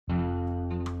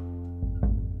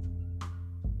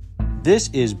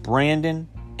This is Brandon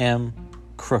M.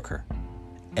 Crooker,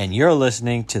 and you're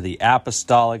listening to the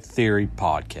Apostolic Theory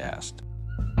Podcast.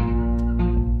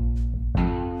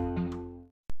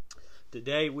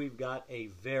 Today we've got a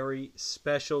very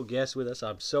special guest with us.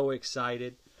 I'm so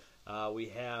excited. We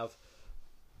have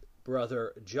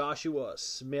Brother Joshua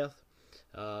Smith.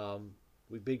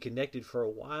 We've been connected for a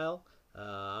while.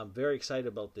 I'm very excited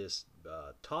about this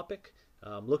topic.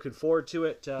 I'm looking forward to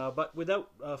it. But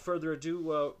without further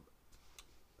ado,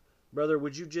 Brother,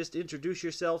 would you just introduce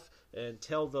yourself and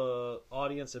tell the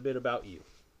audience a bit about you?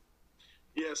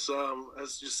 Yes,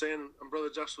 as you're saying, I'm Brother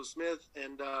Joshua Smith,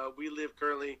 and we live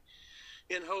currently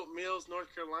in Hope Mills,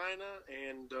 North Carolina,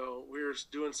 and we're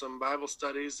doing some Bible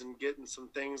studies and getting some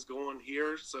things going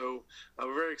here. So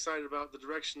we're very excited about the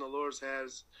direction the Lord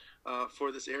has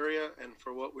for this area and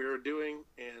for what we're doing,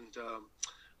 and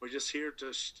we're just here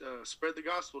to spread the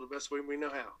gospel the best way we know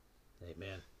how.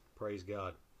 Amen. Praise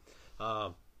God.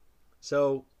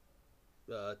 So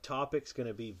topic's going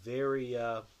to be very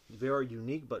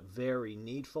unique, but very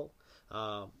needful.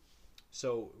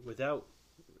 So without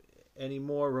any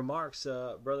more remarks,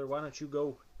 Brother, why don't you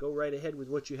go right ahead with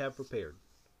what you have prepared?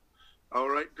 All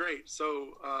right, great.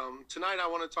 So tonight I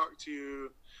want to talk to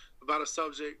you about a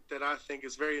subject that I think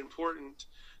is very important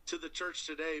to the church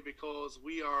today, because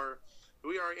we are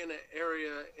in an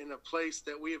area, in a place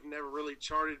that we have never really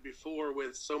charted before,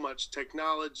 with so much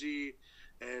technology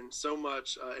and so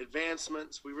much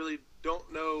advancements. We really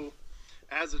don't know,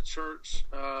 as a church,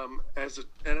 as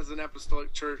an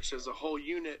apostolic church, as a whole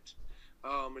unit.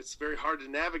 It's very hard to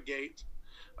navigate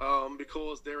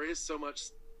because there is so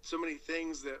many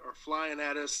things that are flying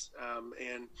at us,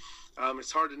 and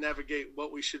it's hard to navigate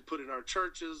what we should put in our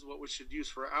churches, what we should use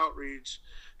for outreach,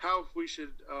 how we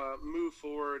should move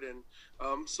forward. And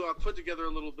so I put together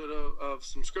a little bit of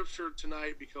some scripture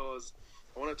tonight, because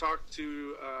I want to talk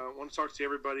to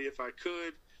everybody, if I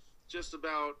could, just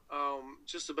about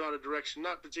a direction,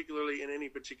 not particularly in any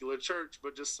particular church,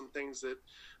 but just some things that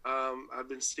I've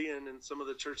been seeing in some of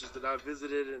the churches that I've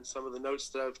visited, and some of the notes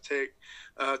that I've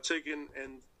taken,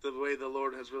 and the way the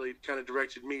Lord has really kind of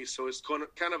directed me. So it's kind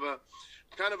of a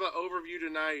overview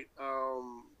tonight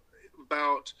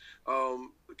about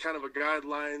kind of a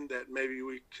guideline that maybe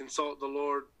we consult the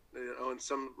Lord, in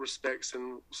some respects,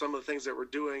 and some of the things that we're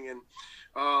doing. And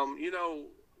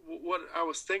what I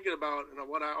was thinking about, and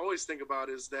what I always think about,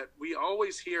 is that we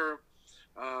always hear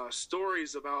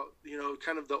stories about,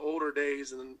 kind of the older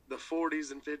days, and the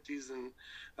 40s and 50s and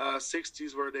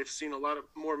 60s, where they've seen a lot of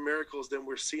more miracles than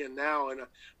we're seeing now. And I'm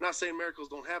not saying miracles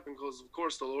don't happen, because of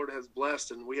course the Lord has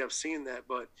blessed and we have seen that,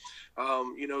 but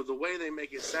the way they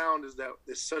make it sound is that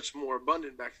it's such more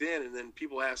abundant back then. And then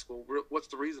people ask, well, what's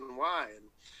the reason why?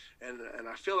 And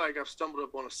I feel like I've stumbled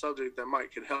up on a subject that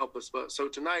could help us. But so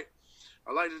tonight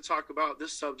I'd like to talk about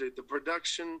this subject, the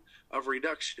production of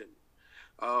reduction.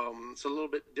 It's a little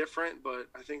bit different, but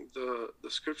I think the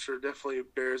scripture definitely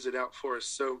bears it out for us.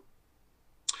 So,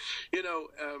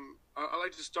 I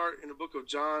like to start in the book of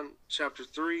John, chapter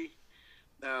 3,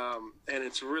 and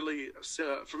it's really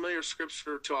a familiar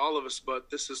scripture to all of us,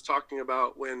 but this is talking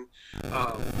about when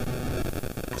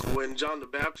John the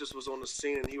Baptist was on the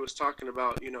scene, and he was talking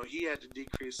about, he had to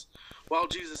decrease while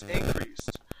Jesus increased.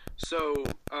 So,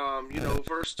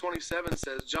 verse 27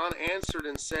 says, John answered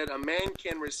and said, a man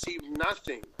can receive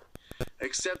nothing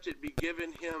except it be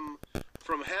given him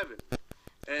from heaven.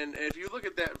 And if you look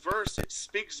at that verse, it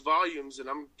speaks volumes. And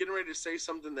I'm getting ready to say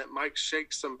something that might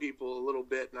shake some people a little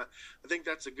bit, and I think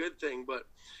that's a good thing. But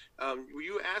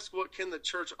you ask, what can the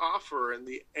church offer? And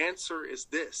the answer is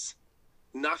this: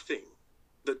 nothing.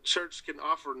 The church can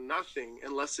offer nothing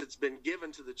unless it's been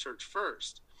given to the church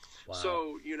first. Wow.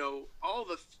 So, all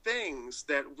the things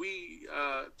that we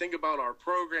think about, our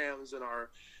programs and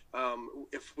our,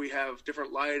 if we have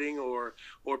different lighting or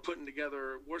putting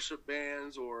together worship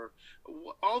bands, or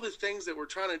all the things that we're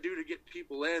trying to do to get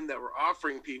people in, that we're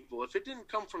offering people, if it didn't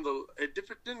come from the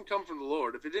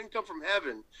Lord, if it didn't come from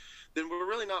heaven, then we're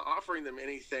really not offering them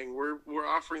anything. We're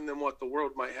offering them what the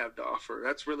world might have to offer.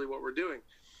 That's really what we're doing.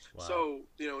 Wow. So,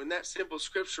 in that simple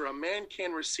scripture, a man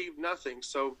can receive nothing.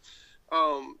 So,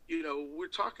 we're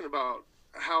talking about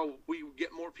how we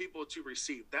get more people to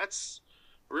receive. That's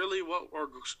really what our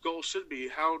goal should be.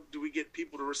 How do we get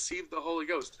people to receive the Holy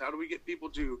Ghost? How do we get people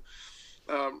to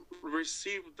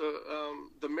receive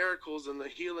the miracles and the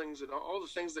healings and all the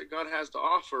things that God has to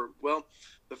offer? Well,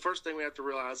 the first thing we have to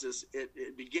realize is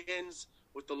it begins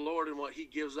with the Lord and what he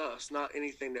gives us, not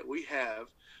anything that we have.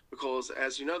 Because,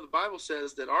 as you know, the Bible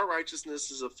says that our righteousness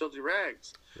is of filthy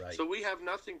rags. Right. So we have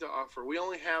nothing to offer. We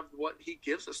only have what he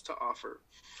gives us to offer.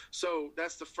 So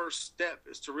that's the first step,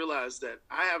 is to realize that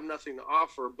I have nothing to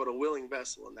offer but a willing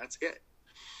vessel, and that's it.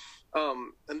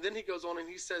 And then he goes on and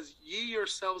he says, ye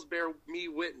yourselves bear me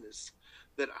witness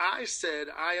that I said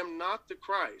I am not the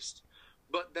Christ,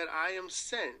 but that I am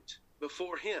sent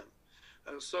before him.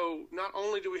 So not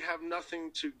only do we have nothing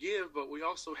to give, but we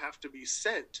also have to be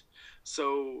sent.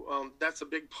 So that's a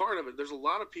big part of it. There's a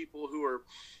lot of people who are,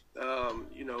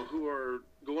 who are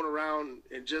going around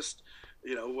and just,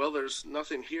 well, there's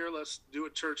nothing here. Let's do a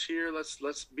church here.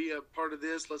 Let's be a part of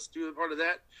this. Let's do a part of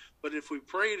that. But if we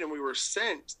prayed and we were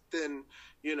sent, then,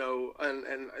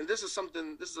 and this is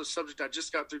a subject I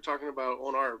just got through talking about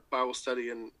on our Bible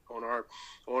study and on our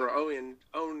own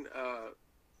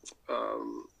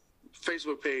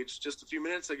Facebook page just a few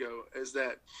minutes ago, is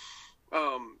that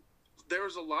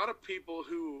there's a lot of people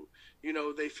who,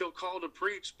 they feel called to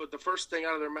preach, but the first thing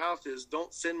out of their mouth is,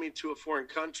 don't send me to a foreign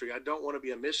country. I don't want to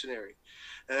be a missionary.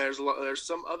 And there's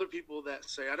some other people that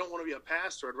say, I don't want to be a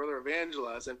pastor. I'd rather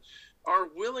evangelize. And our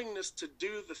willingness to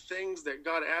do the things that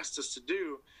God asked us to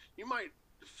do, you might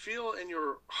feel in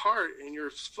your heart, in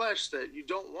your flesh, that you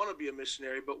don't want to be a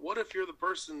missionary. But what if you're the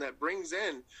person that brings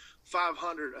in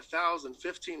 500, 1,000,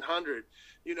 1,500,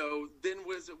 then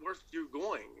was it worth you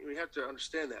going? We have to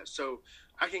understand that. So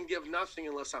I can give nothing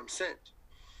unless I'm sent.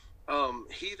 And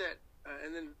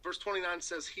then verse 29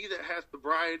 says, he that hath the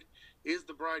bride is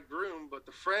the bridegroom, but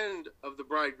the friend of the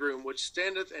bridegroom, which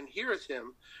standeth and heareth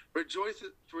him,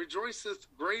 rejoiceth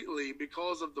greatly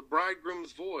because of the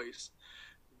bridegroom's voice.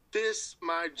 This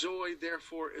my joy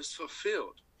therefore is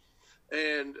fulfilled.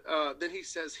 And then he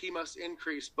says, he must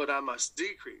increase, but I must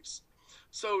decrease.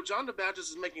 So John the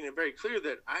Baptist is making it very clear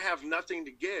that I have nothing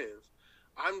to give.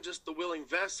 I'm just the willing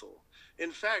vessel.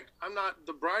 In fact, I'm not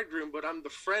the bridegroom, but I'm the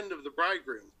friend of the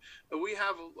bridegroom. We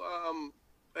have,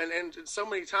 and so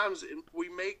many times we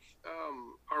make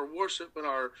our worship and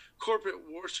our corporate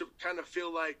worship kind of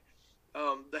feel like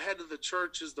the head of the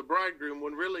church is the bridegroom,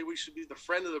 when really we should be the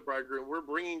friend of the bridegroom. We're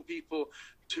bringing people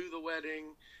to the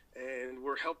wedding and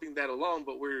we're helping that along,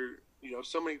 but we're,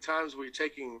 so many times we're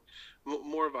taking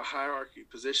more of a hierarchy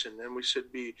position, and we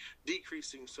should be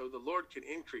decreasing so the Lord can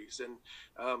increase. And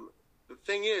the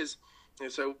thing is,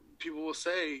 and so people will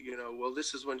say, well,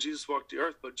 this is when Jesus walked the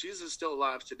earth, but Jesus is still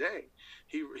alive today.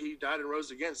 He died and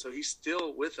rose again, so he's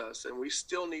still with us, and we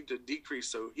still need to decrease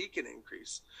so he can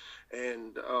increase.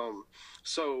 And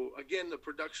so again, the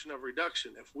production of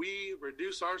reduction. If we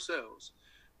reduce ourselves,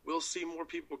 we'll see more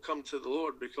people come to the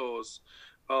Lord, because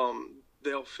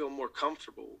they'll feel more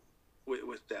comfortable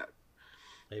with that.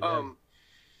 Amen.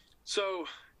 So,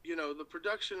 the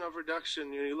production of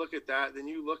reduction, you look at that, then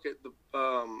you look at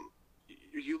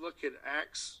you look at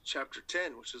Acts chapter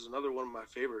 10, which is another one of my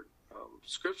favorite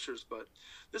scriptures. But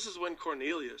this is when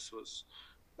Cornelius was,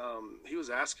 he was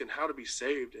asking how to be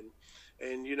saved.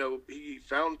 And he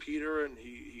found Peter, and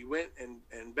he went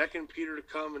and beckoned Peter to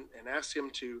come and asked him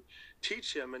to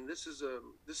teach him. And this is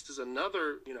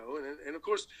another, and of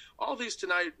course, all these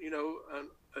tonight,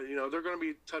 they're going to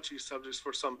be touchy subjects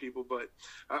for some people, but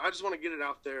I just want to get it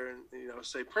out there and,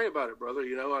 say, pray about it, brother,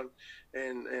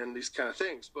 and these kind of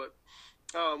things. But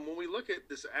when we look at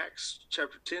this Acts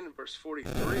chapter 10, verse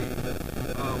 43,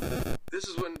 this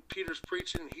is when Peter's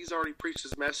preaching. He's already preached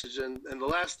his message. And the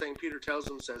last thing Peter tells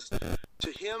him says,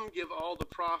 to him give all the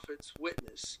prophets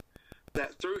witness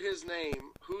that through his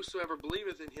name, whosoever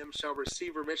believeth in him shall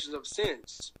receive remission of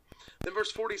sins. Then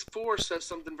verse 44 says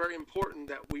something very important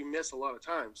that we miss a lot of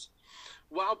times.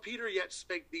 While Peter yet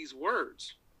spake these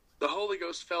words, the Holy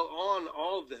Ghost fell on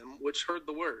all them which heard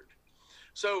the word.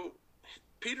 So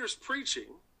Peter's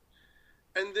preaching,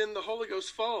 and then the Holy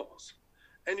Ghost falls.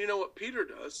 And you know what Peter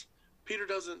does? Peter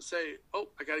doesn't say, oh,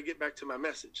 I got to get back to my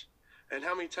message. And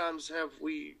how many times have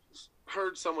we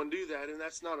heard someone do that? And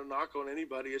that's not a knock on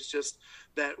anybody. It's just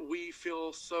that we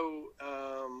feel so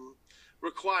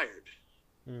required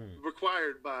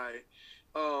by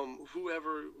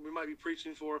whoever we might be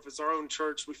preaching for. If it's our own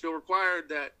church, we feel required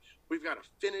that we've got to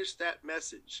finish that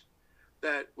message.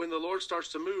 That when the Lord starts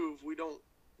to move, we don't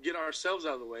get ourselves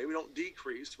out of the way. We don't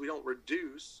decrease. We don't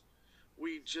reduce.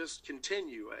 We just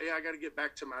continue. Hey, I got to get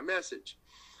back to my message.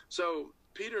 So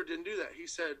Peter didn't do that. He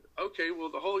said, okay, well,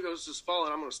 the Holy Ghost is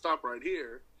fallen. I'm going to stop right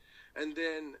here. And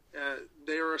then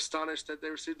they were astonished that they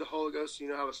received the Holy Ghost. You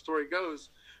know how the story goes.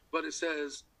 But it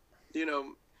says,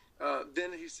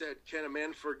 then he said, can a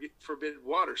man forbid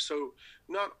water? So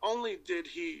not only did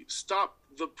he stop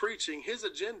the preaching, his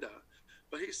agenda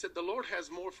But he said the Lord has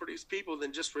more for these people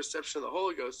than just reception of the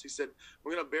Holy Ghost. He said,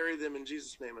 we're going to bury them in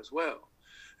Jesus' name as well.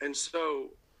 And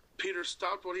so Peter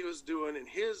stopped what he was doing in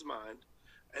his mind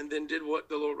and then did what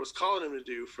the Lord was calling him to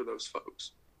do for those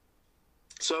folks.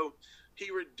 So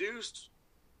he reduced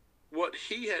what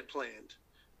he had planned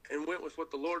and went with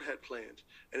what the Lord had planned.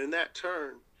 And in that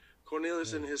turn,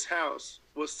 Cornelius and his house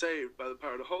was saved by the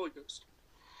power of the Holy Ghost.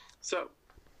 So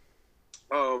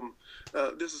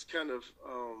this is kind of,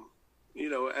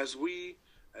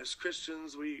 as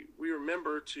Christians, we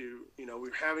remember to,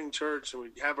 we're having church and we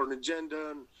have an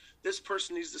agenda, and this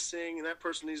person needs to sing and that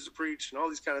person needs to preach and all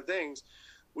these kind of things.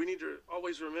 We need to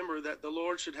always remember that the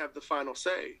Lord should have the final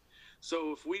say.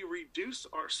 So if we reduce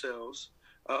ourselves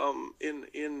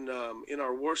in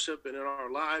our worship and in our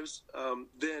lives,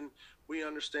 then we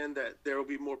understand that there will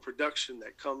be more production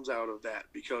that comes out of that,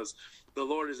 because the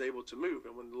Lord is able to move.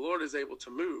 And when the Lord is able to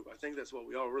move, I think that's what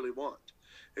we all really want,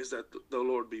 is that the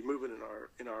Lord be moving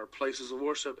in our places of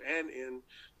worship and in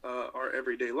our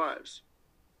everyday lives.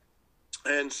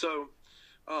 And so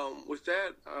with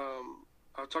that,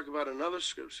 I'll talk about another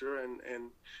scripture,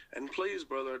 and please,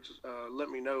 brother, let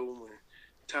me know when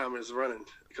time is running,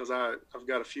 because I've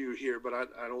got a few here, but I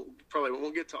probably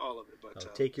won't get to all of it.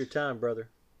 But take your time, brother.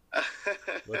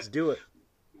 Let's do it.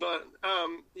 But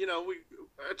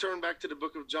I turn back to the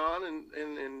book of John, and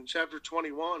in chapter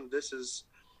 21, this is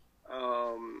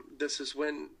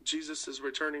when Jesus is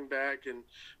returning back and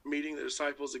meeting the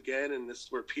disciples again, and this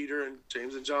is where Peter and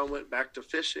James and John went back to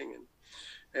fishing,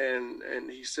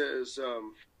 and he says,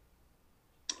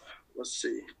 let's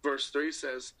see, verse 3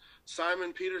 says,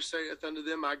 Simon Peter saith unto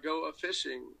them, I go a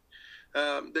fishing.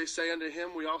 They say unto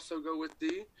him, we also go with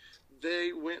thee.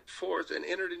 They went forth and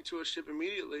entered into a ship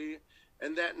immediately,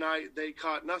 and that night they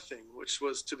caught nothing, which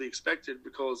was to be expected,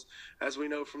 because as we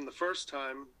know from the first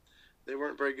time, they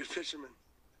weren't very good fishermen.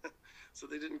 So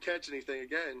they didn't catch anything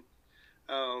again.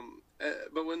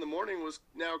 But when the morning was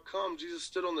now come, Jesus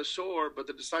stood on the shore, but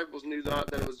the disciples knew not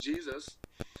that it was Jesus.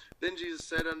 Then Jesus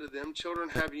said unto them, Children,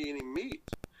 have ye any meat?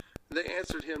 They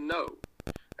answered him, No.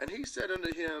 And he said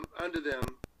unto them,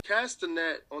 Cast the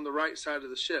net on the right side of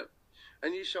the ship,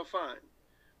 and ye shall find.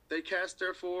 They cast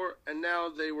therefore, and now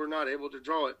they were not able to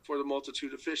draw it for the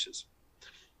multitude of fishes.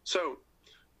 So,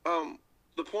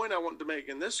 the point I want to make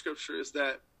in this scripture is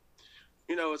that,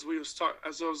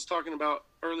 as I was talking about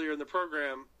earlier in the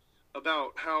program,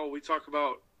 about how we talk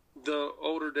about the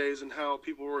older days and how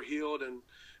people were healed, and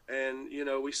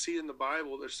we see in the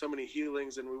Bible there's so many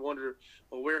healings, and we wonder,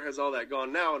 well, where has all that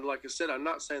gone now? And like I said, I'm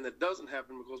not saying that doesn't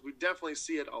happen, because we definitely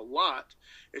see it a lot.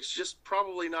 It's just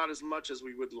probably not as much as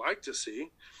we would like to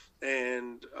see.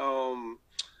 And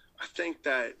I think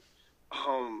that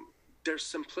there's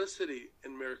simplicity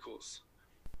in miracles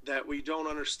that we don't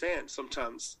understand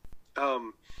sometimes.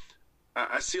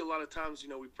 I see a lot of times,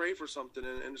 we pray for something,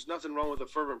 and there's nothing wrong with a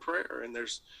fervent prayer, and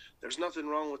there's nothing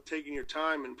wrong with taking your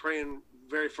time and praying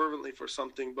very fervently for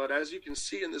something. But as you can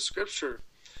see in the scripture,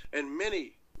 and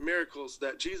many miracles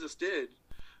that Jesus did,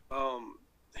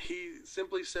 he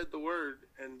simply said the word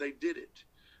and they did it.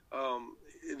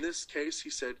 In this case, he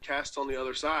said, cast on the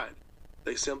other side.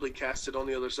 They simply cast it on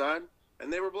the other side,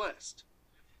 and they were blessed.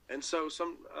 And so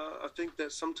I think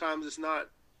that sometimes it's not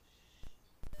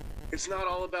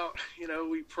all about,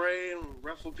 we pray and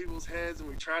ruffle people's heads and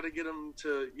we try to get them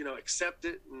to, accept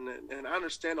it. And I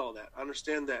understand all that. I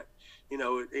understand that,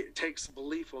 it takes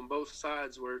belief on both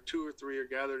sides, where 2 or 3 are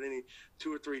gathered,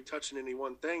 2 or 3 touching any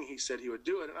one thing, he said he would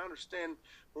do it. And I understand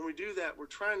when we do that, we're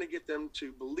trying to get them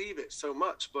to believe it so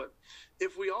much. But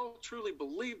if we all truly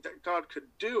believe that God could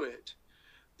do it,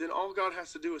 then all God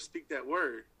has to do is speak that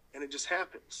word, and it just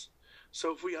happens.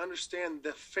 So if we understand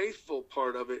the faithful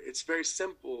part of it, it's very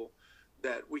simple,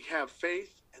 that we have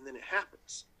faith and then it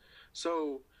happens.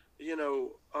 So,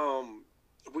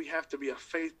 we have to be a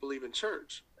faith-believing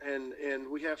church, and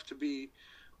we have to be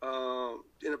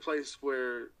in a place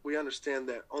where we understand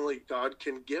that only God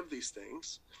can give these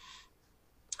things.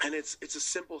 And it's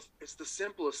the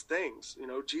simplest things.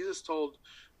 Jesus told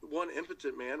one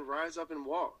impotent man, rise up and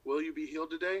walk. Will you be healed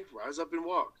today? Rise up and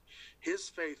walk. His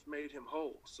faith made him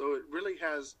whole. So it really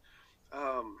has,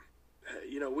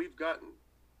 we've gotten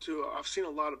to, I've seen a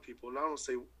lot of people, and I don't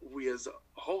say we as a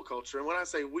whole culture. And when I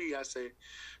say we, I say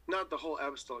not the whole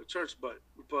apostolic church, but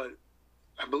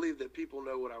I believe that people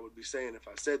know what I would be saying if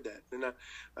I said that. And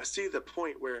I see the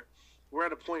point where we're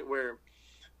at a point where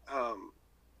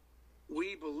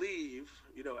we believe,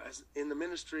 as in the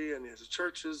ministry and as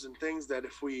churches and things, that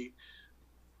if we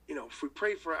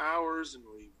pray for hours and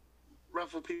we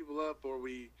ruffle people up, or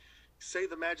we say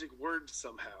the magic word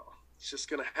somehow, it's just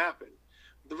going to happen.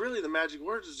 the magic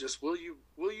words is just, will you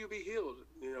be healed?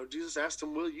 You know, Jesus asked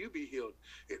him, will you be healed?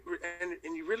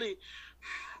 And you really,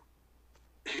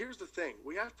 here's the thing,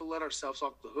 we have to let ourselves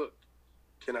off the hook.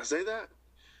 Can I say that?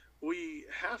 We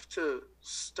have to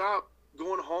stop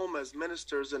going home as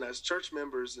ministers and as church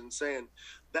members and saying,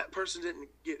 that person didn't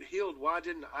get healed, why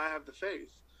didn't I have the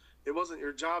faith? It wasn't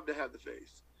your job to have the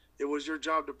faith. It was your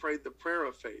job to pray the prayer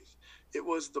of faith. It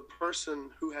was the person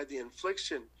who had the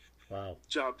infliction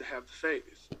job to have the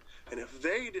faith. And if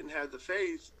they didn't have the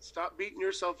faith, stop beating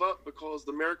yourself up because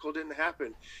the miracle didn't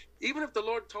happen. Even if the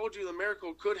Lord told you the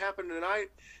miracle could happen tonight,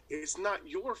 it's not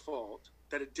your fault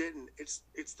that it didn't.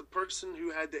 It's the person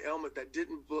who had the ailment that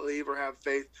didn't believe or have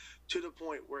faith to the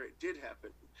point where it did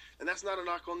happen. And that's not a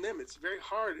knock on them. It's very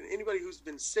hard. And anybody who's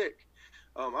been sick,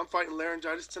 I'm fighting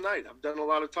laryngitis tonight. I've done a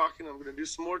lot of talking. I'm going to do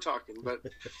some more talking. But,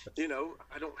 you know,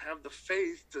 I don't have the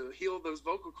faith to heal those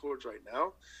vocal cords right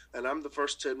now. And I'm the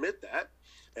first to admit that.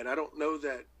 And I don't know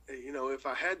that, you know, if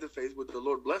I had the faith, would the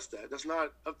Lord bless that? That's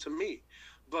not up to me.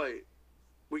 But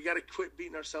we got to quit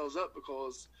beating ourselves up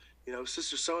because, you know,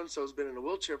 Sister So-and-so has been in a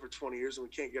wheelchair for 20 years and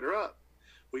we can't get her up.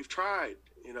 We've tried,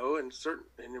 you know, and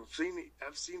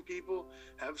I've seen people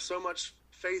have so much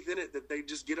faith in it that they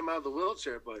just get them out of the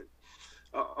wheelchair. But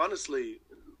honestly,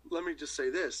 let me just say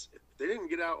this. If they didn't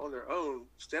get out on their own,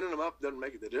 standing them up doesn't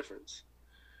make the difference.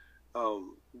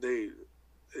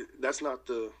 That's not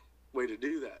the way to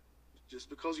do that. Just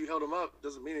because you held them up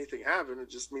doesn't mean anything happened. It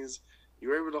just means you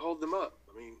were able to hold them up.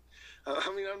 I mean,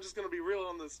 I'm just going to be real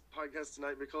on this podcast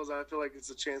tonight because I feel like it's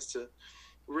a chance to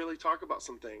really talk about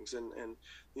some things. And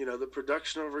you know, the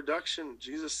production of reduction,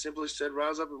 Jesus simply said,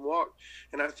 rise up and walk.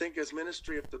 And I think as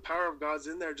ministry, if the power of God's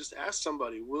in there, just ask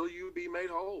somebody, will you be made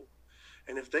whole?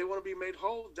 And if they want to be made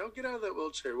whole, they'll get out of that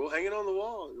wheelchair. We'll hang it on the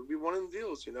wall. It'll be one of the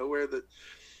deals, you know, where the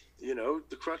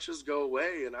crutches go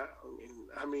away. And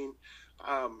I mean,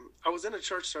 I was in a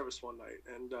church service one night,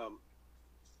 and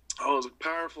it was a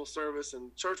powerful service,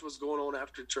 and church was going on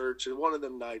after church. And one of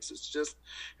them nights,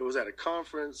 it was at a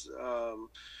conference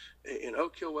in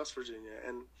Oak Hill, West Virginia,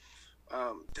 and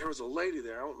there was a lady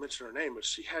there. I won't mention her name, but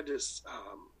she had this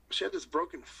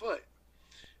broken foot,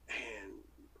 and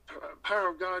power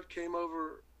of God came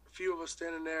over. A few of us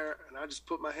standing there, and I just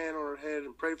put my hand on her head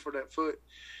and prayed for that foot.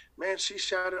 Man, she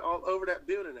shouted all over that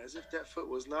building as if that foot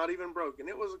was not even broken.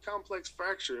 It was a complex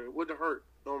fracture. It wouldn't hurt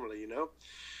normally, you know.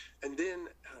 And then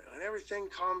when everything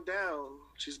calmed down,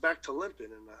 she's back to limping.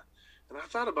 And I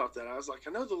thought about that. I was like,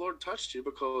 I know the Lord touched you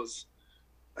because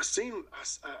I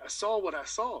saw what I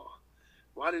saw.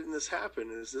 Why didn't this happen?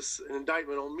 Is this an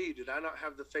indictment on me? Did I not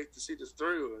have the faith to see this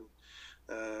through? And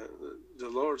the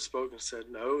Lord spoke and said,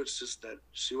 no, it's just that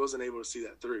she wasn't able to see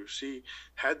that through. She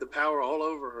had the power all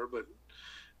over her, but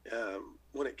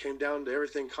when it came down to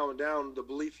everything calming down, the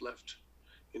belief left.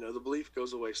 You know, the belief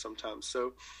goes away sometimes.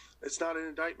 So it's not an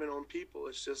indictment on people.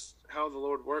 It's just how the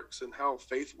Lord works and how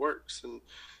faith works. And,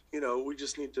 you know, we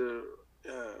just need to,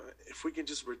 if we can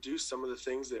just reduce some of the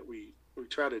things that we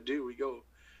try to do, we go,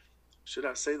 should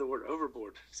I say the word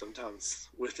overboard sometimes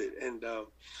with it? And,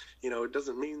 you know, it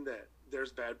doesn't mean that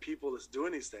there's bad people that's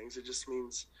doing these things. It just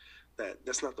means that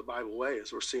that's not the Bible way,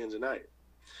 as we're seeing tonight.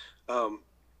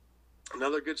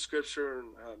 Another good scripture, and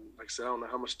like I said, I don't know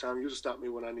how much time, you just stop me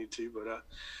when I need to, but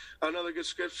another good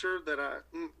scripture that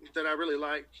I really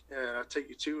like, I take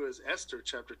you to, is Esther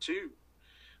chapter 2,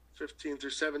 15 through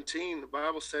 17. The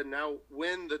Bible said, now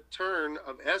when the turn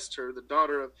of Esther, the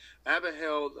daughter of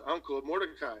Abihail, the uncle of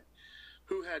Mordecai,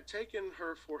 who had taken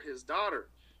her for his daughter,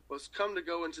 was come to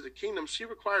go into the kingdom, she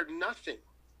required nothing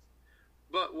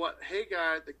but what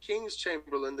Haggai, the king's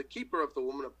chamberlain, the keeper of the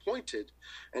woman, appointed.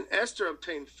 And Esther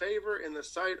obtained favor in the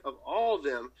sight of all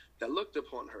them that looked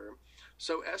upon her.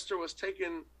 So Esther was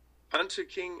taken unto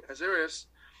King Ahasuerus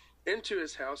into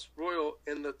his house royal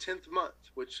in the 10th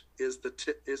month, which is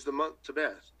the month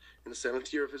Tebeth, in the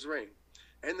 7th year of his reign.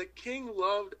 And the king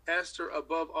loved Esther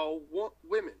above all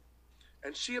women,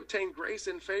 and she obtained grace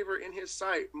and favor in his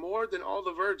sight more than all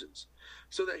the virgins,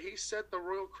 so that he set the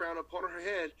royal crown upon her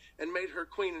head and made her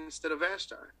queen instead of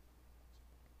Vashti.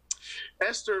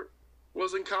 Esther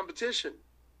was in competition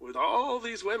with all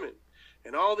these women,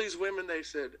 and all these women, they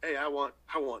said, hey, I want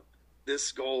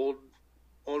this gold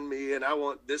on me, and I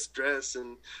want this dress,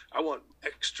 and I want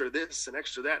extra this and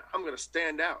extra that. I'm going to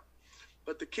stand out.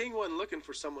 But the king wasn't looking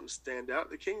for someone to stand out.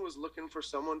 The king was looking for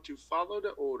someone to follow the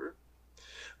order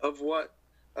of what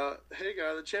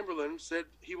Haggai, the chamberlain, said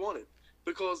he wanted.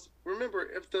 Because remember,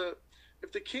 if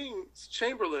the king's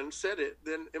chamberlain said it,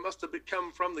 then it must have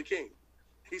come from the king.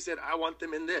 He said, I want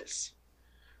them in this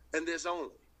and this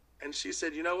only. And she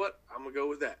said, you know what? I'm going to go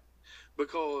with that.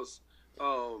 Because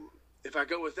if I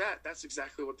go with that, that's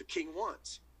exactly what the king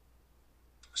wants.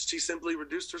 She simply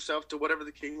reduced herself to whatever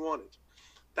the king wanted.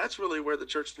 That's really where the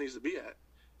church needs to be at.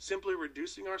 Simply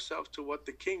reducing ourselves to what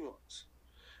the king wants.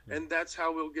 And that's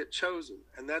how we'll get chosen.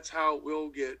 And that's how we'll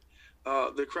get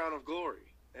the crown of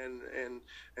glory. And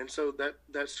so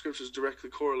that scripture is directly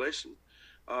correlation,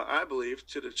 I believe,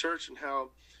 to the church, and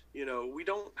how, we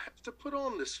don't have to put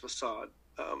on this facade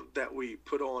that we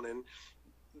put on. And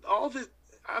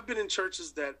I've been in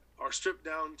churches that are stripped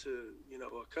down to,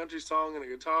 a country song and a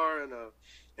guitar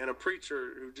and a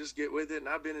preacher who just get with it. And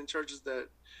I've been in churches that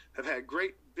have had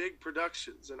great big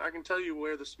productions, and I can tell you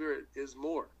where the Spirit is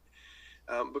more,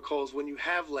 because when you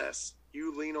have less,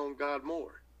 you lean on God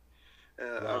more.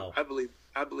 Wow. I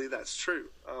believe that's true.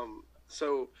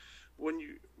 So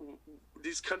when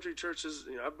these country churches,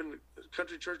 I've been to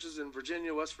country churches in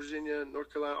Virginia, West Virginia,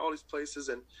 North Carolina, all these places,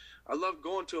 and I love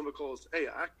going to them because, hey,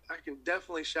 I can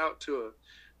definitely shout to a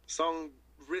song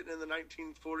written in the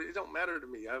 1940s. It don't matter to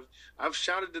me. I've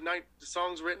shouted to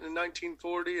songs written in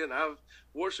 1940, and I've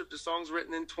worshipped to songs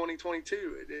written in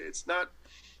 2022. It's not.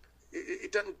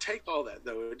 It doesn't take all that,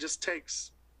 though. It just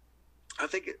takes. I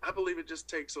believe it just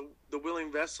takes the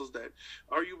willing vessels. That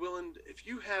are you willing? If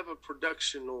you have a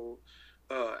productional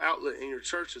outlet in your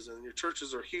churches, and your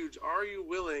churches are huge, are you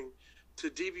willing to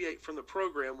deviate from the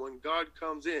program when God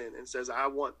comes in and says, "I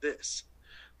want this"?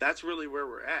 That's really where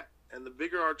we're at. And the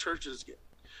bigger our churches get,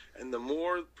 and the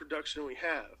more production we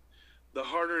have, the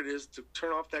harder it is to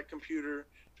turn off that computer,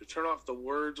 to turn off the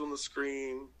words on the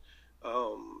screen,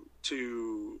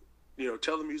 to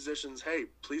tell the musicians, hey,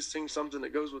 please sing something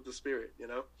that goes with the Spirit.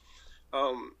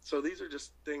 So these are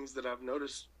just things that I've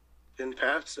noticed in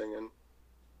passing, and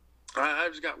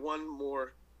I've just got one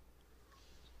more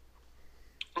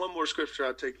scripture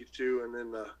I'll take you to,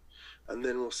 and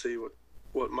then we'll see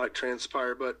what might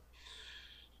transpire. But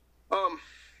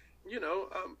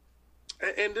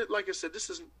and like I said, this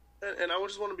is, and I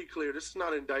just want to be clear, this is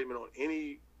not an indictment on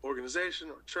any organization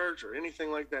or church or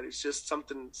anything like that. It's just some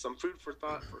food for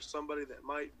thought for somebody that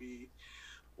might be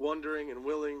wondering and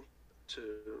willing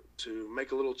to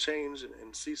make a little change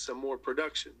and see some more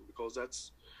production, because I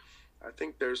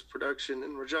think there's production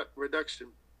and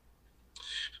reduction.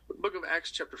 The book of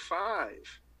Acts chapter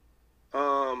 5,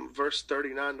 verse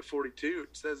 39 to 42,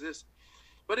 it says this: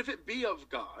 "But if it be of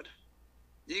God,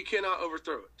 you cannot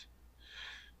overthrow it."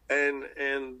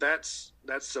 And that's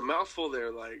a mouthful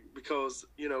there, because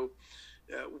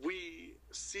we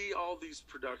see all these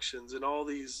productions and all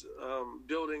these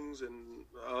buildings and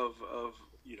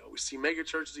we see mega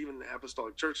churches, even the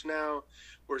Apostolic Church now.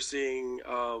 We're seeing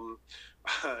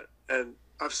and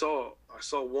I saw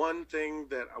one thing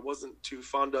that I wasn't too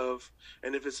fond of,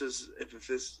 and if this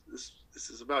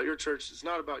is about your church, it's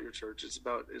not about your church, it's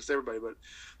everybody. But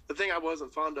the thing I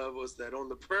wasn't fond of was that on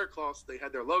the prayer cloths they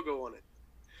had their logo on it.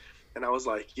 And I was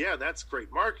like, yeah, that's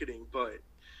great marketing, but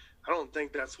I don't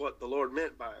think that's what the Lord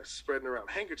meant by spreading around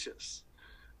handkerchiefs.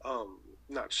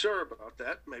 Not sure about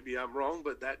that. Maybe I'm wrong,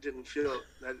 but that didn't feel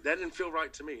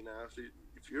right to me. Now,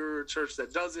 if you're a church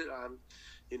that does it, I'm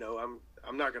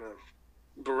not gonna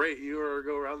berate you or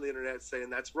go around the internet saying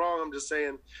that's wrong. I'm just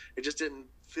saying it just didn't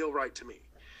feel right to me.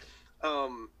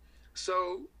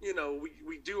 So,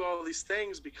 we do all these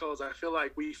things because I feel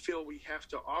like we have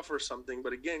to offer something.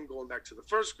 But again, going back to the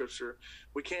first scripture,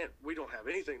 we don't have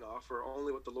anything to offer,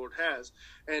 only what the Lord has.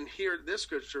 And here, this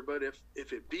scripture, but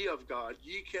if it be of God,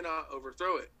 ye cannot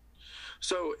overthrow it.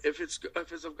 So if it's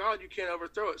of God, you can't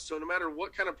overthrow it. So no matter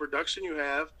what kind of production you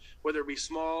have, whether it be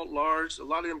small, large, a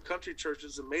lot of them country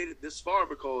churches have made it this far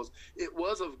because it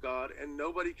was of God and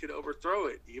nobody could overthrow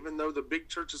it. Even though the big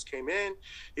churches came in,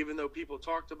 even though people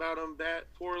talked about them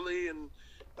poorly and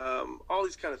all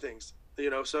these kind of things,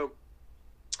 so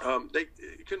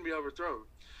it couldn't be overthrown.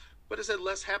 But it said,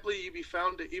 "Less happily ye be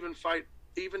found to even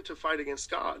to fight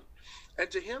against God." And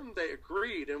to him they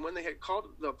agreed, and when they had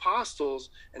called the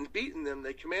apostles and beaten them,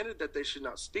 they commanded that they should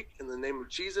not speak in the name of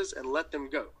Jesus, and let them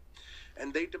go.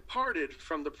 And they departed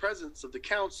from the presence of the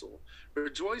council,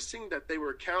 rejoicing that they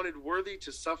were counted worthy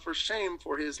to suffer shame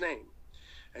for his name.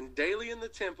 And daily in the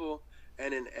temple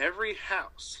and in every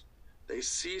house they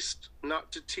ceased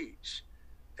not to teach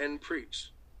and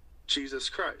preach Jesus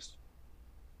Christ.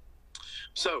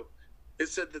 So it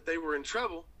said that they were in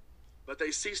trouble, but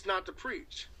they ceased not to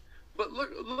preach. But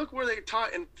look where they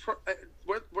taught and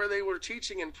where they were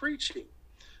teaching and preaching.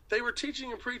 They were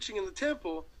teaching and preaching in the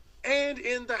temple and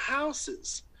in the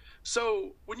houses.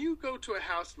 So when you go to a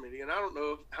house meeting, and I don't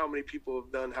know how many people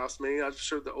have done house meeting. I'm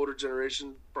sure the older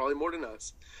generation probably more than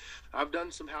us. I've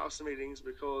done some house meetings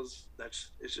because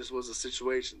it just was the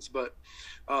situations. But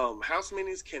house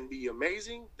meetings can be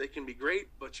amazing. They can be great.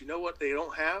 But you know what? They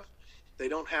don't have. They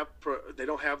don't have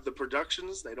the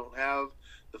productions. They don't have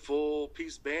the full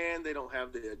piece band. They don't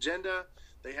have the agenda.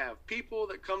 They have people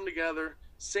that come together,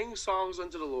 sing songs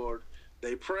unto the Lord.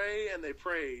 They pray and they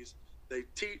praise. They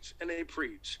teach and they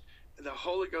preach. And the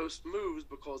Holy Ghost moves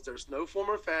because there's no form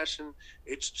or fashion.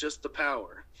 It's just the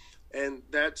power. And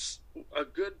that's a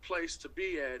good place to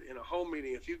be at in a home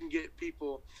meeting. If you can get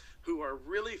people who are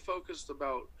really focused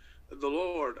about the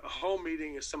Lord, a home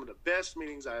meeting is some of the best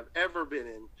meetings I've ever been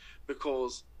in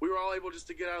because we were all able just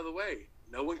to get out of the way.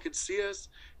 No one could see us.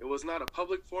 It was not a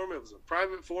public forum. It was a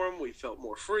private forum. We felt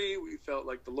more free. We felt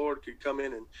like the Lord could come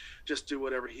in and just do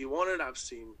whatever he wanted. I've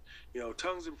seen,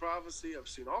 tongues and prophecy. I've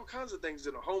seen all kinds of things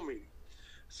in a home meeting.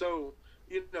 So,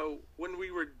 when we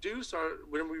reduce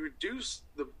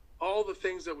all the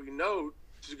things that we know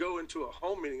to go into a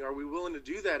home meeting, are we willing to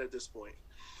do that at this point?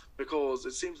 Because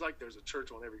it seems like there's a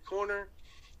church on every corner.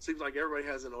 It seems like everybody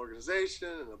has an organization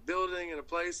and a building and a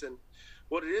place. And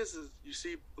what it is you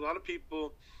see a lot of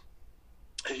people,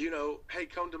 hey,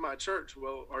 come to my church.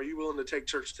 Well, are you willing to take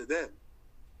church to them?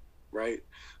 Right?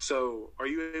 So are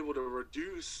you able to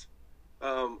reduce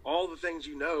all the things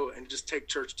and just take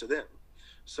church to them?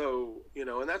 So,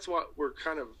 and that's what we're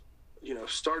kind of,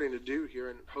 starting to do here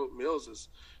in Hope Mills is,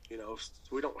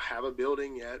 we don't have a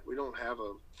building yet. We don't have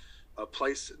a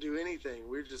place to do anything.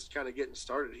 We're just kind of getting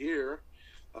started here.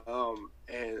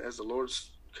 And as the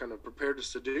Lord's kind of prepared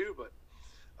us to do, but,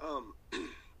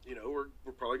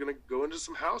 we're probably going to go into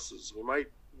some houses. We might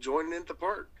join in the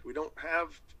park. We don't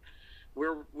have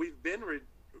where we've been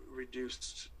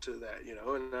reduced to that,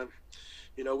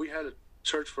 and, we had a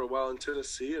church for a while in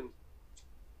Tennessee and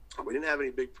we didn't have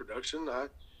any big production. I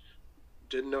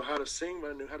didn't know how to sing,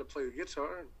 but I knew how to play the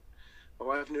guitar. And my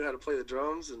wife knew how to play the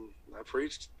drums, and I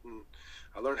preached, and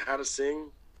I learned how to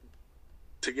sing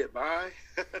to get by.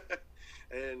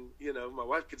 And my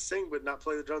wife could sing but not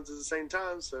play the drums at the same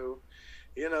time. So,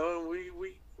 and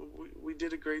we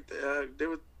did a great.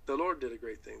 The Lord did a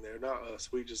great thing there, not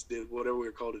us. We just did whatever we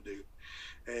were called to do,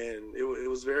 and it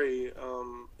was very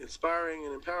inspiring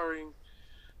and empowering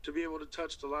to be able to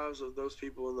touch the lives of those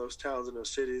people in those towns and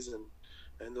those cities,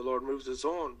 and the Lord moves us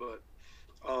on. But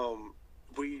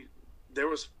there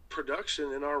was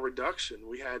production in our reduction.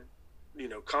 We had,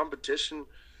 competition.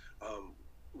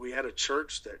 We had a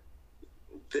church that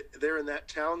there in that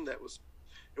town it was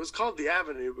called the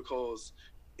Avenue because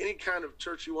any kind of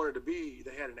church you wanted to be,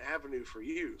 they had an avenue for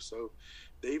you. So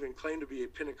they even claimed to be a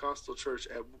Pentecostal church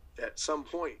at some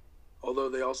point, although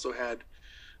they also had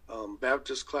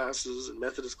Baptist classes and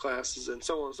Methodist classes and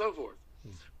so on and so forth.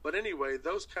 But anyway,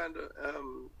 those kind of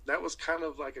that was kind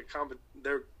of like I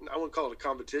wouldn't call it a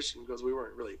competition because we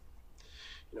weren't really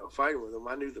fighting with them.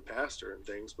 I knew the pastor and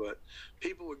things, but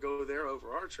people would go there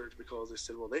over our church because they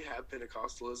said, well, they have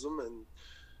Pentecostalism and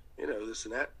this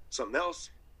and that, something else.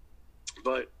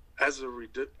 But as a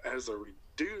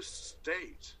reduced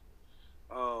state,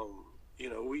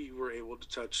 we were able to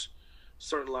touch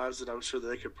certain lives that I'm sure that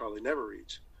they could probably never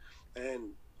reach.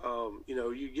 And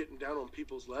you getting down on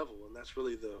people's level, and that's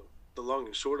really the long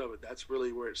and short of it. That's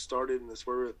really where it started, and that's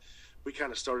where we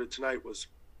kind of started tonight, was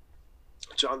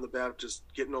John the Baptist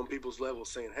getting on people's level,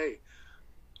 saying, hey,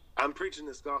 I'm preaching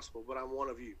this gospel, but I'm one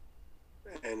of you.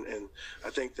 And I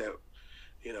think that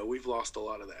we've lost a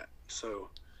lot of that. So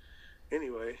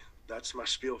anyway, that's my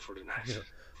spiel for tonight. Yeah.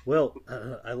 Well,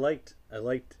 I liked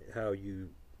how you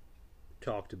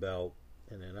talked about,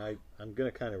 and then I'm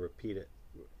going to kind of repeat it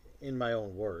in my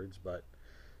own words, but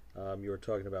you were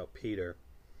talking about Peter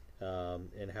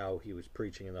and how he was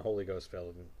preaching and the Holy Ghost fell.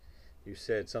 And you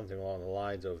said something along the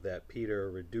lines of that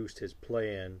Peter reduced his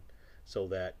plan so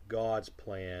that God's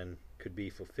plan could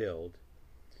be fulfilled.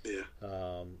 Yeah.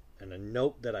 And a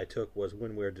note that I took was,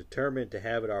 when we're determined to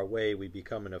have it our way, we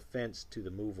become an offense to the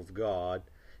move of God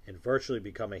and virtually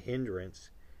become a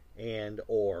hindrance and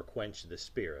or quench the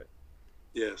Spirit.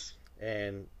 Yes.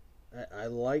 And I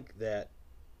like that.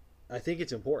 I think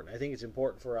it's important. I think it's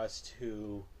important for us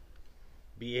to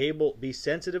be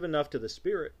sensitive enough to the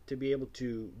Spirit to be able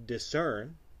to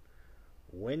discern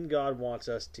when God wants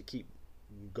us to keep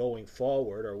going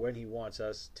forward or when He wants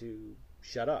us to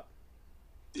shut up.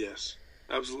 Yes,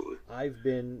 absolutely. I've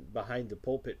been behind the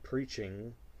pulpit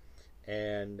preaching,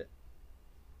 and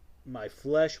my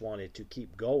flesh wanted to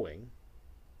keep going,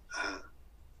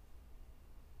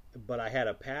 but I had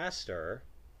a pastor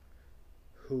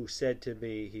who said to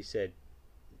me, he said,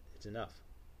 it's enough.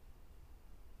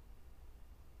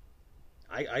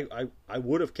 I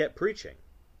would have kept preaching.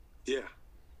 Yeah,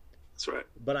 that's right.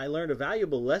 But I learned a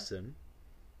valuable lesson,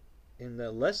 and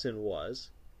the lesson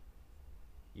was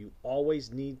you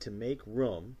always need to make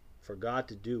room for God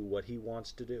to do what He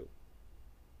wants to do.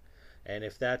 And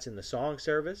if that's in the song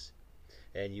service,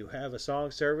 and you have a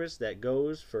song service that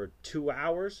goes for 2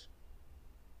 hours,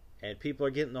 and people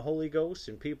are getting the Holy Ghost,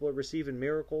 and people are receiving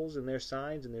miracles, and there's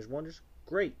signs, and there's wonders,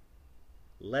 great.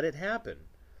 Let it happen.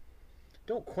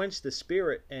 Don't quench the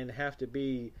Spirit and have to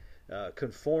be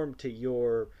conformed to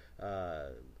your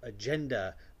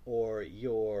agenda or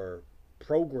your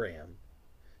program.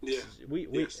 Yeah. We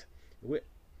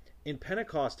in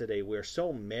Pentecost today, we're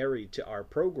so married to our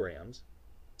programs,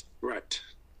 right,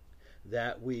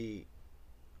 that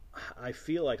I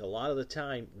feel like a lot of the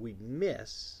time we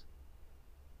miss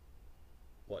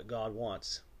what God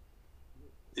wants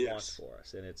for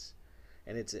us, and it's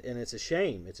a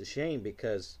shame. It's a shame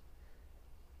because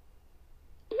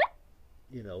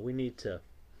we need to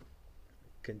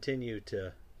continue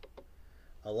to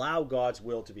allow God's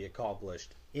will to be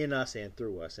accomplished in us and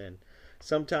through us, and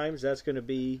sometimes that's going to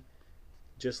be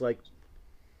just like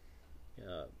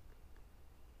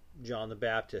John the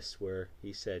Baptist, where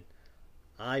he said,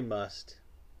 I must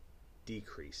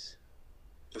decrease.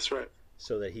 That's right.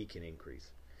 So that He can increase.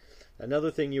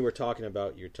 Another thing you're talking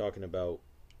about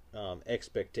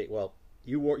expectation. Well,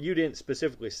 you didn't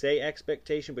specifically say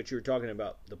expectation, but you were talking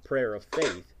about the prayer of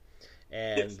faith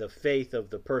and the faith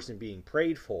of the person being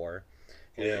prayed for.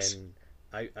 Yes. And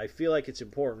I feel like it's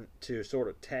important to sort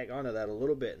of tag onto that a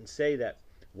little bit and say that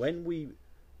when we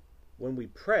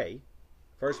pray,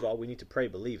 first of all, we need to pray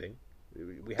believing.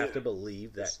 We have to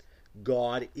believe that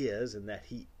God is, and that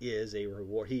He is a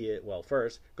reward.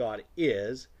 First, God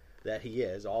is that He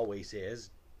is, always is.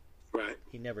 Right.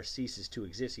 He never ceases to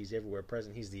exist. He's everywhere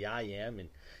present. He's the I am, and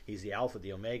He's the Alpha,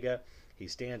 the Omega. He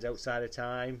stands outside of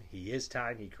time. He is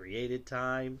time. He created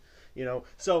time.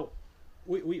 So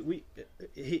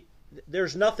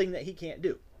there's nothing that He can't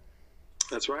do.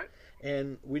 That's right.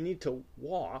 And we need to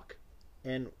walk,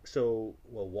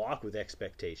 walk with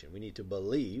expectation. We need to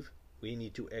believe. We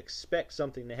need to expect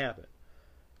something to happen.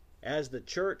 As the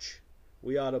church,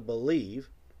 we ought to believe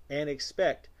and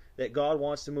expect that God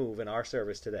wants to move in our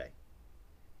service today.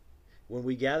 When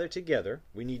we gather together,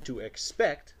 we need to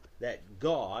expect that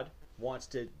God wants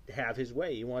to have His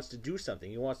way. He wants to do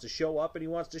something. He wants to show up, and He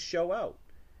wants to show out.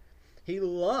 He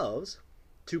loves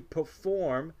to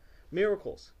perform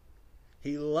miracles.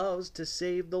 He loves to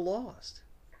save the lost.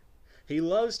 He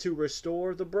loves to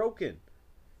restore the broken.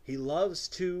 He loves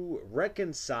to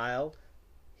reconcile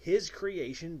His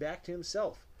creation back to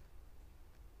Himself.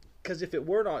 Because if it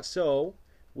were not so,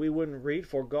 we wouldn't read,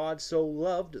 for God so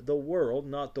loved the world,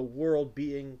 not the world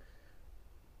being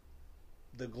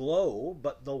the globe,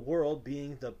 but the world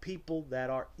being the people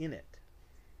that are in it.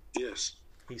 Yes.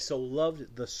 He so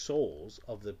loved the souls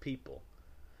of the people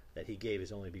that He gave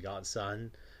His only begotten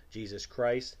Son, Jesus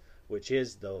Christ, which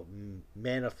is the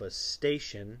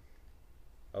manifestation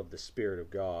of the Spirit of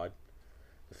God,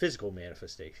 the physical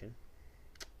manifestation.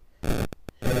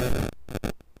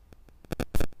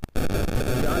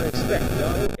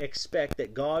 God expect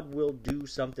that God will do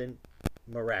something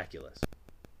miraculous.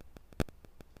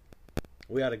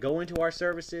 We ought to go into our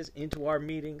services, into our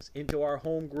meetings, into our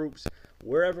home groups,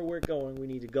 wherever we're going. We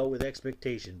need to go with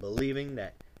expectation, believing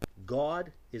that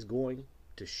God is going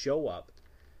to show up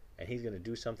and He's going to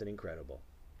do something incredible.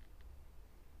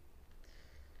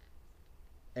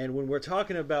 And when we're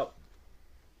talking about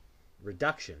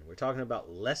reduction, we're talking about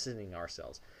lessening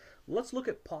ourselves. Let's look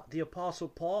at the Apostle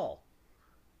Paul.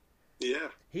 Yeah.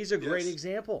 He's a great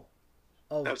example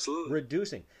of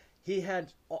reducing. He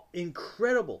had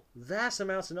incredible, vast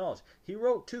amounts of knowledge. He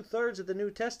wrote 2/3 of the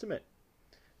New Testament.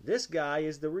 This guy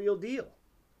is the real deal.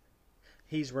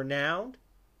 He's renowned.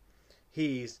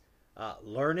 He's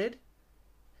learned.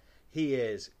 He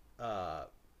is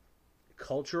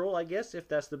cultural, I guess, if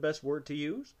that's the best word to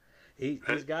use.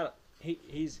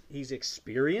 He's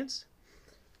experienced.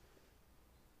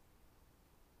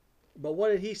 But what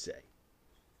did he say?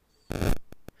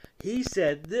 He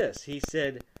said this. He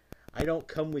said, I don't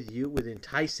come with you with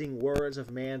enticing words of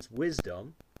man's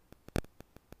wisdom,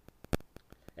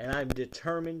 and I'm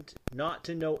determined not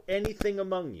to know anything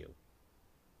among you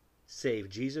save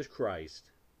Jesus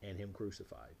Christ and Him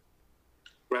crucified.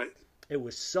 Right. It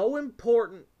was so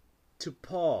important to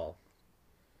Paul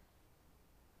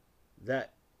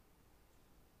that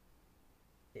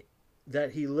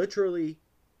he literally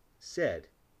said,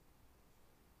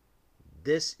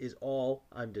 this is all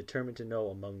I'm determined to know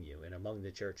among you and among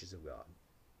the churches of God.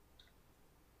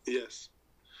 Yes.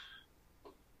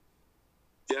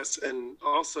 Yes, and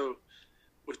also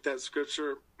with that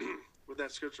scripture,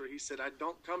 he said, I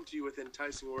don't come to you with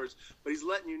enticing words, but he's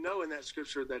letting you know in that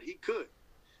scripture that he could.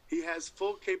 He has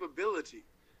full capability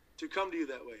to come to you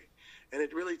that way. And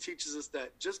it really teaches us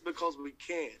that just because we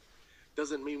can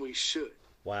doesn't mean we should.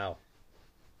 Wow.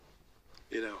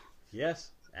 You know?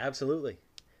 Yes, absolutely.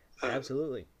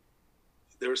 Absolutely.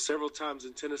 There were several times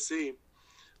in Tennessee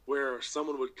where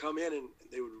someone would come in and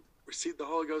they would receive the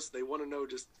Holy Ghost. They want to know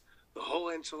just the whole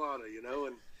enchilada, you know,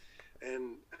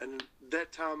 and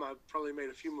that time I probably made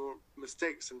a few more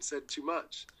mistakes and said too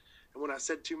much. And when I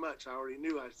said too much, I already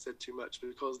knew I said too much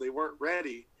because they weren't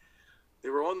ready. They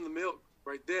were on the milk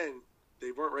right then.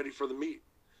 They weren't ready for the meat.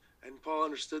 And Paul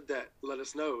understood that, let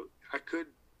us know. I could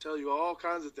tell you all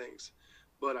kinds of things,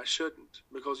 but I shouldn't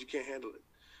because you can't handle it.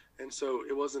 And so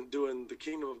it wasn't doing the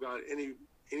kingdom of God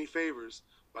any favors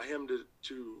by him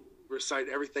to recite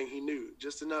everything he knew,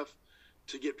 just enough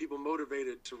to get people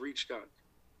motivated to reach God.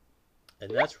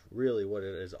 And that's really what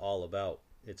it is all about.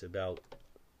 It's about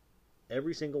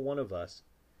every single one of us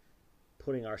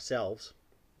putting ourselves,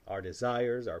 our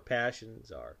desires, our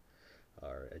passions, our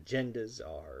agendas,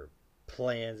 our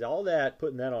plans, all that,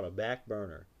 putting that on a back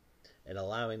burner and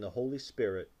allowing the Holy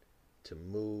Spirit to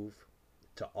move,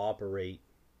 to operate,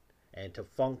 and to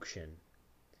function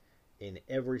in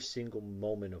every single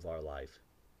moment of our life.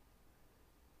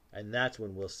 And that's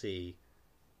when we'll see,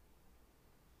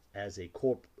 as a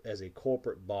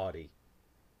corporate body,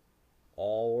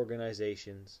 all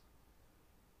organizations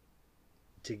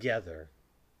together,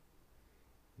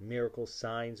 miracles,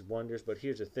 signs, wonders. But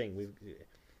here's the thing: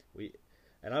 we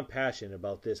and I'm passionate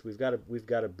about this. We've got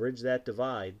to bridge that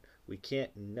divide. We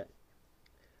can't.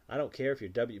 I don't care if you're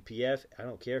WPF. I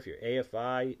don't care if you're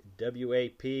AFI,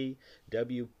 WAP,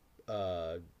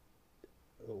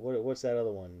 what's that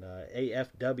other one?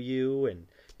 AFW and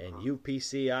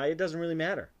UPCI. It doesn't really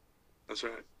matter. That's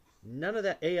right. None of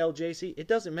that ALJC. It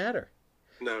doesn't matter.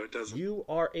 No, it doesn't. You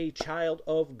are a child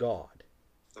of God.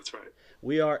 That's right.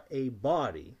 We are a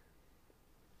body,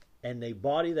 and a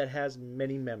body that has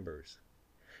many members.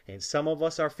 And some of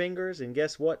us are fingers, and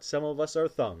guess what? Some of us are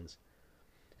thumbs.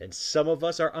 And some of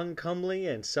us are uncomely,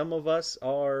 and some of us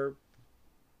are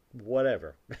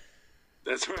whatever.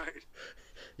 That's right.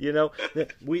 You know,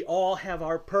 we all have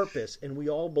our purpose, and we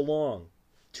all belong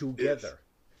together.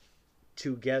 Yes.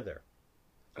 Together.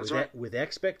 That's right. With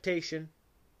expectation,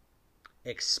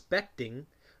 expecting,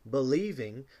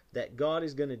 believing that God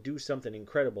is going to do something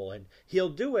incredible. And he'll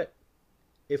do it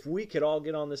if we could all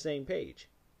get on the same page.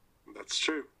 That's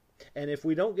true. And if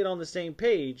we don't get on the same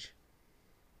page,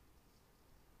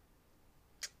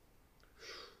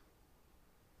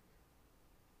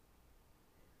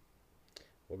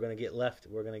 we're going to get left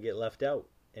out,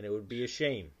 and it would be a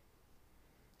shame.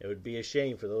 It would be a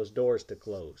shame for those doors to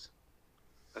close.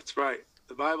 That's right.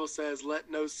 The Bible says, "Let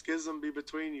no schism be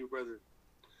between you, brethren."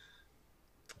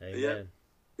 Amen.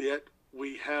 Yet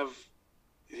we have,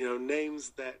 names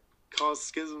that cause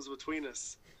schisms between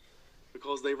us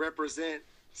because they represent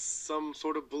some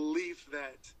sort of belief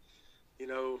that,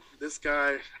 this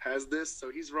guy has this,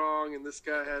 so he's wrong, and this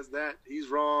guy has that, he's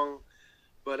wrong.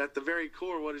 But at the very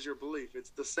core, what is your belief?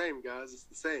 It's the same, guys. It's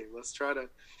the same. Let's try to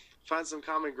find some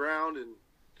common ground and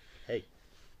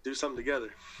do something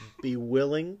together. Be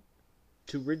willing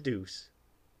to reduce.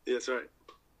 That's right.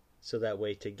 So that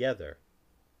way, together,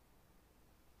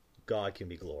 God can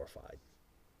be glorified.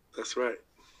 That's right.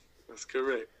 That's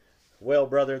correct. Well,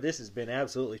 brother, this has been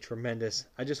absolutely tremendous.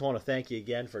 I just want to thank you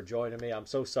again for joining me. I'm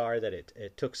so sorry that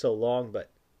it took so long,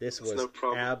 but this was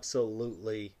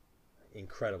absolutely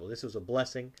incredible. This was a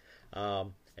blessing.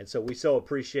 And so we so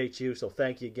appreciate you. So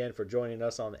thank you again for joining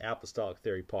us on the Apostolic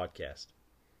Theory Podcast.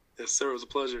 Yes, sir. It was a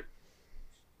pleasure.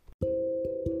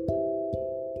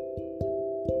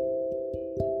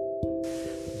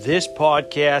 This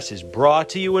podcast is brought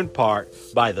to you in part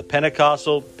by the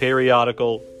Pentecostal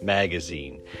Periodical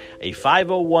Magazine, a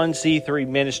 501c3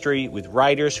 ministry with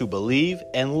writers who believe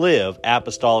and live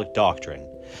apostolic doctrine.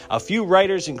 A few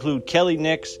writers include Kelly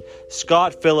Nix,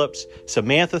 Scott Phillips,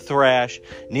 Samantha Thrash,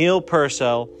 Neil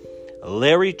Purcell,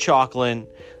 Larry Chalklin,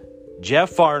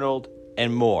 Jeff Arnold,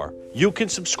 and more. You can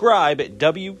subscribe at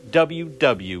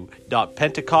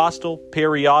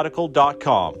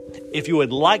www.pentecostalperiodical.com. If you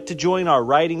would like to join our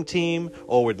writing team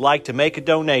or would like to make a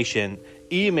donation,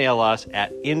 email us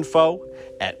at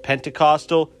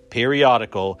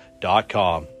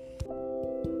info@pentecostalperiodical.com.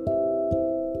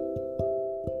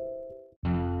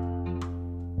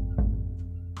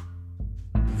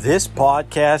 This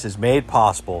podcast is made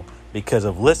possible because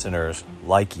of listeners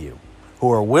like you who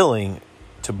are willing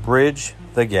to bridge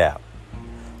the gap.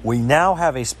 We now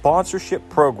have a sponsorship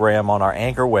program on our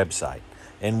Anchor website.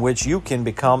 in which you can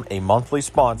become a monthly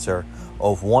sponsor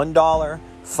of $1,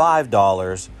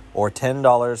 $5, or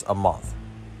 $10 a month.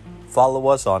 Follow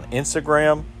us on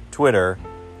Instagram, Twitter,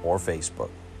 or Facebook.